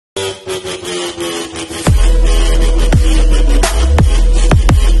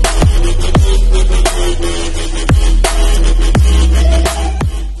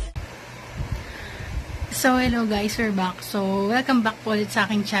So, hello guys, we're back. So, welcome back po ulit sa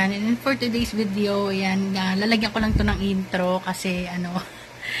aking channel. And for today's video, ayan, lalagyan ko lang to ng intro kasi,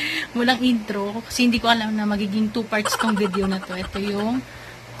 walang intro. Kasi hindi ko alam na magiging 2 parts tong video na to. Ito yung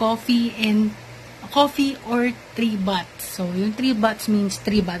coffee or 3BOTTS. So, yung 3BOTTS means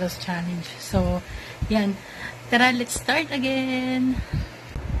 3 bottles challenge. So, yan. Tara, let's start again.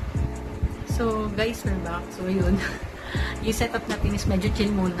 So, guys, we're back. So, yun. Yung setup natin is medyo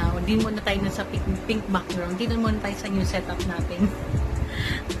chill muna. Hindi muna tayo nasa pink background. Dito muna tayo sa new setup natin.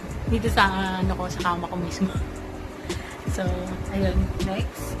 Dito sa, sa kama ko mismo. So, ayun.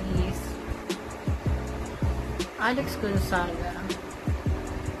 Next is Alex Gonzaga.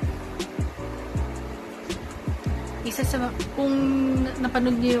 Isa sa, kung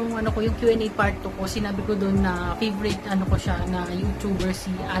napanood niyo yung, yung Q&A part 2 ko, sinabi ko doon na favorite, ko siya, na YouTuber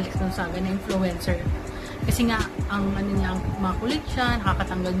si Alex Gonzaga, na influencer. Kasi nga, ang makulit siya,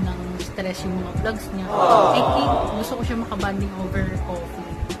 nakakatanggal ng stress yung mga vlogs niya. I think, gusto ko siya makabanding over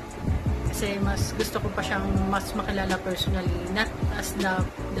coffee. Kasi mas gusto ko pa siyang mas makilala personally, not as the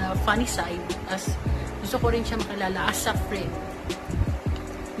funny side, as gusto ko rin siya makilala as a friend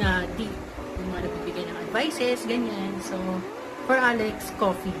na deep. Yung mga nagbibigay ng advices, ganyan. So, for Alex,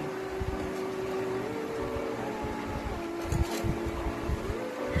 coffee.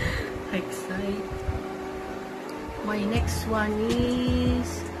 Excited. My next one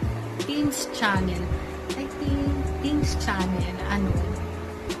is Teens Channel. I think Teens Channel,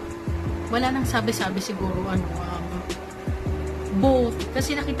 wala nang sabi-sabi siguro, both.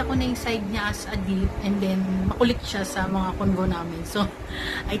 Kasi nakita ko na yung side niya as a deep and then makulit siya sa mga convo namin. So,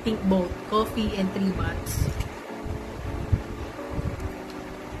 I think both. Coffee and 3BOTTS.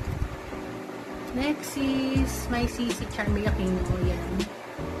 Next is my sisi, Charmy Aquino. Yan.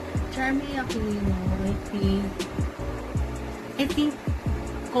 Charmy Aquino, I think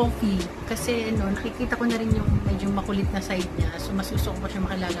coffee. Kasi nakikita ko na rin yung medyo makulit na side niya. So, mas gusto ko pa siya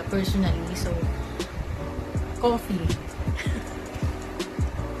makilala personally. So, coffee.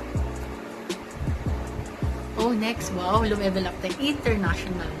 Oh, next. Wow, level up tayo.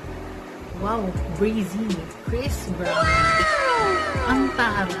 International. Wow, Breezy. Chris Brown. Wow! Ang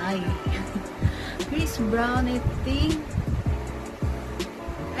taray. Chris Brown, I think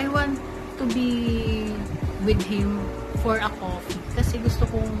I want to be with him for a coffee. Kasi gusto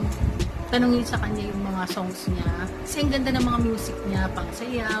kong tanungin sa kanya yung mga songs niya. Kasi ang ganda ng mga music niya, pang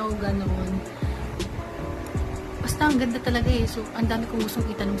sayaw, gano'n. Basta ang ganda talaga eh. So, ang dami kong gustong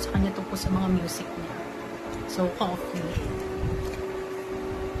itanong sa kanya tungkol sa mga music niya. So, coffee.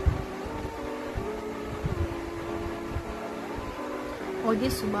 Oh,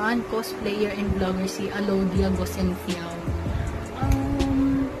 this one, cosplayer and vlogger si Alodia Gosenfiao.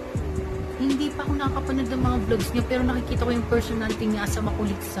 Hindi pa ako nakapanood ng mga vlogs niya, pero nakikita ko yung personality niya sa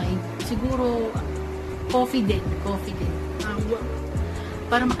makulit side. Siguro, coffee din.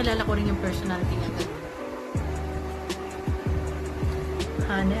 Para makilala ko rin yung personality niya.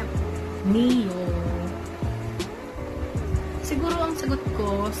 Hanep. Neo. Siguro ang sagot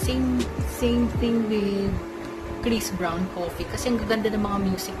ko, same thing with Chris Brown, coffee. Kasi ang gaganda ng mga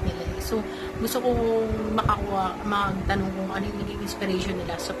music nila. So, gusto ko magtanong kung ano yung naging inspiration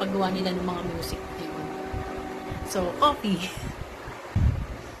nila sa paggawa nila ng mga music nila. So, coffee.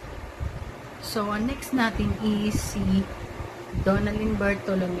 So, ang next natin is si Donalyn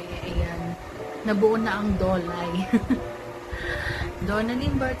Bartolome. Ayan. Nabuo na ang Dolay.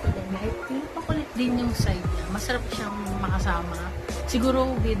 Donalyn Bartolome, I think pakulit din yung side niya. Masarap siyang makasama. Siguro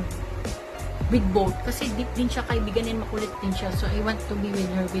with both. Kasi deep din siya kaibigan and makulit din siya. So, I want to be with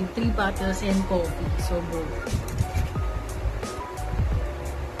her with 3 bottles and coffee. So, both.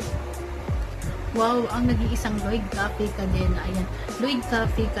 Wow, ang nag-iisang Lloyd Cafe Cadena. Ayan. Lloyd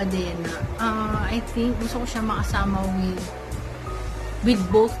Cafe Cadena. I think gusto ko siya makasama with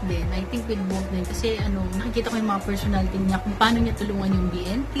both din. I think with both din. Kasi, nakikita ko yung mga personality niya. Kung paano niya tulungan yung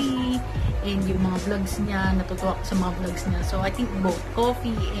BNT and yung mga vlogs niya, natutuwa ko sa mga vlogs niya. So, I think both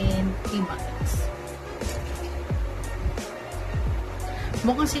coffee and 3 bottles.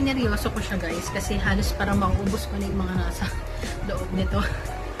 Mukhang sineryoso ko siya guys, kasi halos parang maubos ko na yung mga nasa loob nito.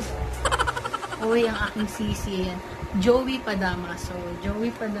 Uy, ang aking sisi, yan. Joey Padama. So, Joey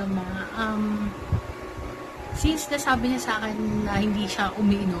Padama, since nasabi niya sa akin na hindi siya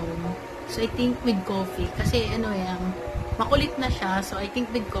umiinom, so I think with coffee, kasi makulit na siya, so I think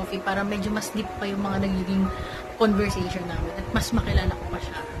with coffee, para medyo mas deep pa yung mga nagiging conversation namin, at mas makilala ko pa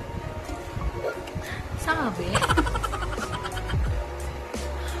siya. Sabi?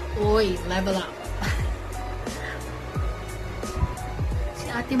 Uy, level up. Si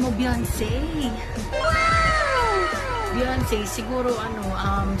ate mo, Beyonce. Wow! Beyonce, siguro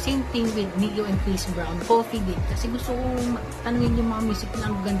same thing with Neo and Chris Brown. Coffee din. Kasi gusto kong tanungin yung mga music na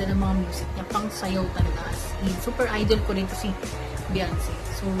ang ganda ng mga music niya. Pang sayaw talaga. Super idol ko rin to si Beyonce.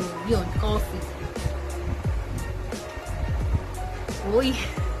 So, yun, Coffee. Uy,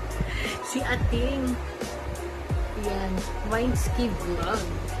 si ating yan, Winesky Vlog.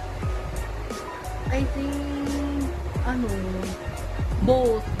 I think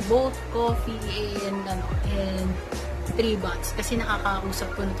both Coffee and 3BOTTS kasi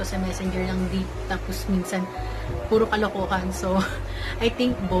nakakausap ko na to sa Messenger ng deep, tapos minsan puro kalokohan, so I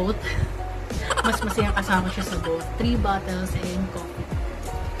think both. Mas masaya kasama siya sa both 3BOTTS and Coffee.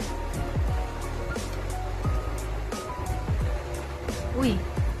 Uy,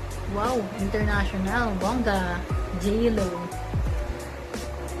 wow, international, bongga. J-Lo,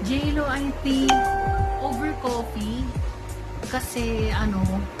 I think over Coffee kasi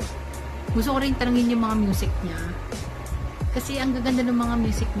gusto ko rin tanungin yung mga music niya kasi ang gaganda ng mga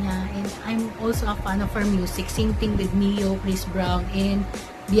music niya, and I'm also a fan of her music. Same thing with Neo, Chris Brown, and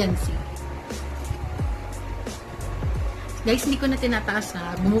Beyonce. Guys, hindi ko na tinataas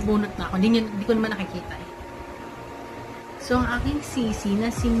ha, bumubunot na ako, hindi ko naman nakikita eh. So ang aking sisi na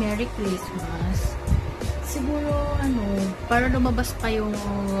si Merry Christmas, siguro para lumabas pa yung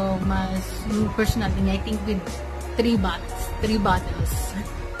yung personality niya, I think with 3BOTTS.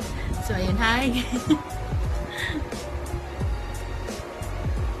 So ayan, hi.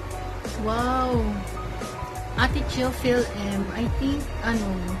 Wow. Ate Chill Phil M, I think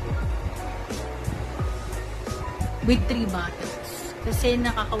with 3BOTTS. Kasi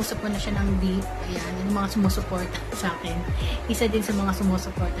nakakausap ko na siya ng deep. Ayan, yung mga sumusuporta sa akin. Isa din sa mga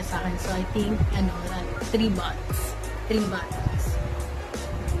sumusuporta sa akin. So, I think, 3BOTTS.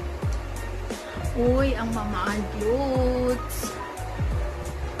 Uy, ang mamaan clothes.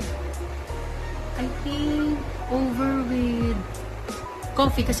 I think, over with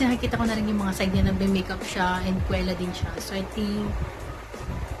Coffee. Kasi nakikita ko na rin yung mga side niya na makeup siya and kwela din siya. So, I think,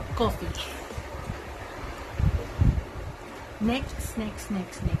 Coffee. Next.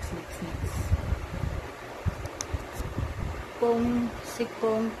 Si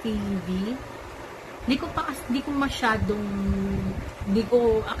Kong TV. Hindi ko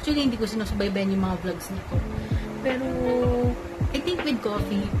sinusubaybayan yung mga vlogs nito. Pero, I think with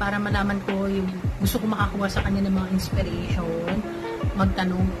Coffee, para malaman ko yung gusto ko makakuha sa kanya ng mga inspiration,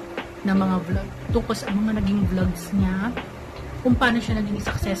 magtanong ng mga vlog, tungkol sa mga naging vlogs niya, kung paano siya naging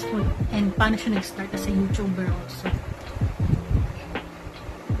successful, and paano siya nag-start as a YouTuber also.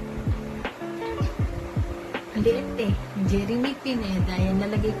 Liit eh. Jeremy Pineda. Yan,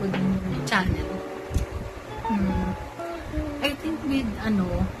 nalagay ko din yung channel. I think with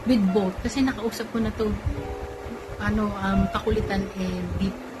both. Kasi nakausap ko na to kakulitan and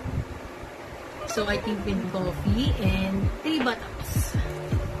deep. So, I think with Coffee and 3BOTTS.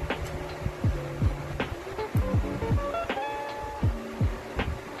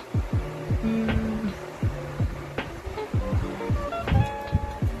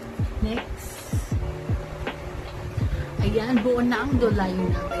 Ayan, buo na ang dulay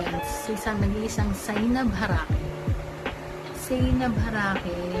na. Ayan, nag-iisang Zainab Harake.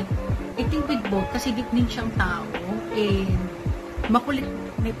 I think with both, kasi deep din siyang tao, and makulit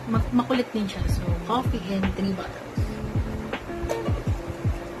din siya. So, Coffee and 3BOTTS.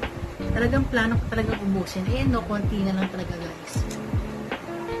 Talagang plano ko talagang ubusin. Ayan, konti na lang talaga, guys.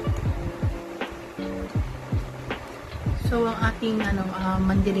 So, ang ating,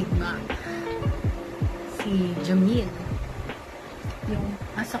 mandirigma, si Jamil. Yung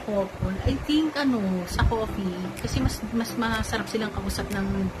sa couple, I think sa Coffee kasi mas masarap silang kausap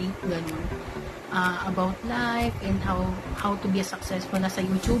ng deep ganun, about life and how to be a successful as a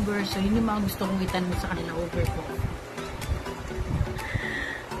YouTuber. So yun yung mga gusto kong itanong sa kanila over Coffee.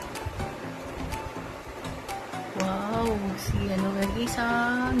 Wow, si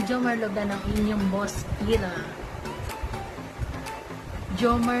isang Jomar Logan ng inyong boss Kira.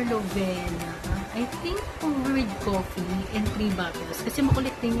 Jomar Lovena, I think over with Coffee and 3BOTTS kasi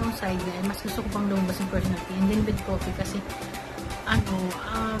makulit din yung side niya, mas gusto ko pang lumabas yung personality. And then with Coffee kasi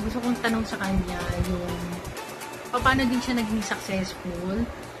gusto kong tanong sa kanya yung paano din siya naging successful,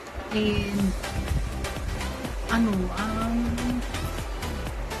 and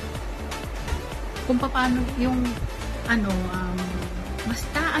kung paano yung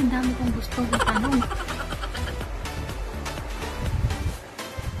basta ang dami kong gustong itanong.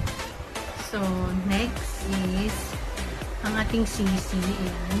 So, next is ang ating sisi,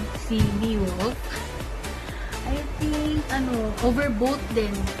 si Wolf. I think think, overboat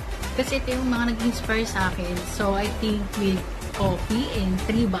din. Kasi ito yung mga nag-inspire sa akin. So, I think with coffee and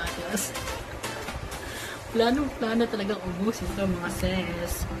 3 bottles. Plano talagang ubusin ito mga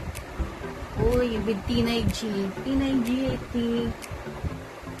sis. Uy, with Tinay G, I think.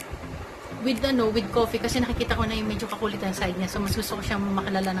 With coffee, kasi nakikita ko na yung medyo kakulitan side niya. So, mas gusto ko siyang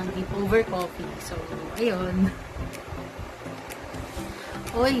makalala ng deep over coffee. So, ayun.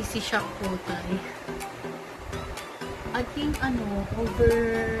 Uy, si Shaq po tayo. I think, over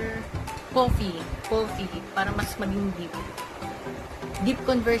coffee, para mas maging deep. Deep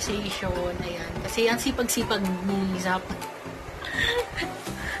conversation, ayan. Kasi ang sipag-sipag ni Zap.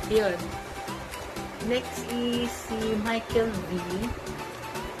 Yun. Next is si Michael V.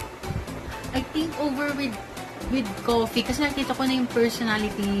 I think over with coffee, kasi nakita ko na yung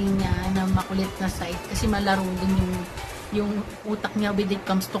personality niya na makulit na side, kasi malaro din yung utak niya when it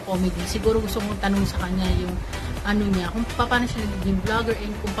comes to comedy. Siguro gusto kong tanong sa kanya yung niya, kung paano siya nagiging vlogger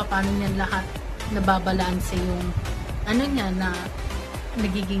and kung paano niya lahat nababalanse yung niya na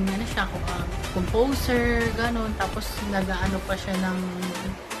nagiging siya, composer, ganon, tapos nag-ano pa siya ng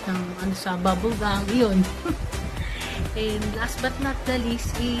sa bubble gang, yun. And last but not the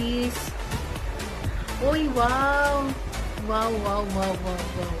least is wow.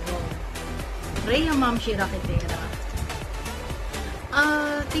 Rhea Ma'am Shira Kitera.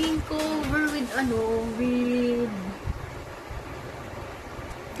 Tingin ko over with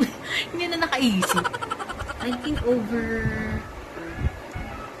hindi na nakaisip. I think over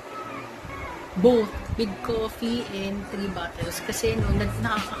both with coffee and 3 bottles. Kasi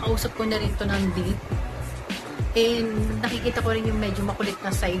nakakausap ko na rin to ng date. And nakikita ko rin yung medyo makulit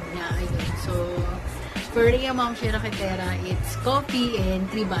na side niya. Ayun. So, for Rhea Ma'am Shira Kitera, it's coffee and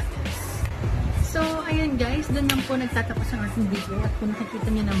 3 bottles. So, ayun guys, doon lang po nagtatapos ang ating video. At kung nakikita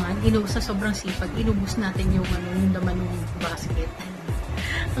niyo naman, sa sobrang sipag, inubos natin yung laman ng basket.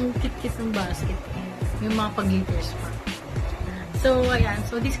 Ang kit-kit ng basket. Yung mga pag-gators pa. So, ayan.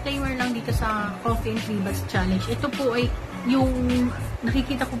 So, disclaimer lang dito sa Coffee and 3 Bottles Challenge. Ito po ay yung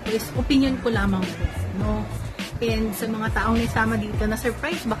nakikita ko po is opinion ko lamang po. No? And sa mga taong naisama dito,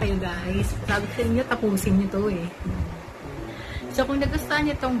 na-surprise ba kayo guys? Sabi ko sa inyo, tapusin nyo to eh. So, kung nagustuhan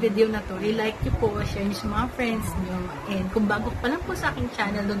nyo tong video na to, i-like nyo po, share nyo sa mga friends nyo. And kung bago pa lang po sa aking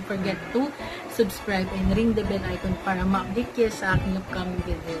channel, don't forget to subscribe and ring the bell icon para ma-update kayo sa aking upcoming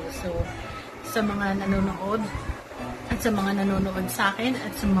video. So, sa mga nanonood, at sa mga nanonood sa akin,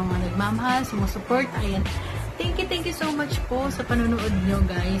 at sa mga nagmamahal, sa mga support, ayan. Thank you so much po sa panonood nyo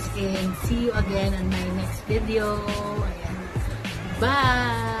guys. And see you again on my next video. Ayan.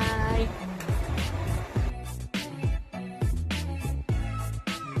 Bye!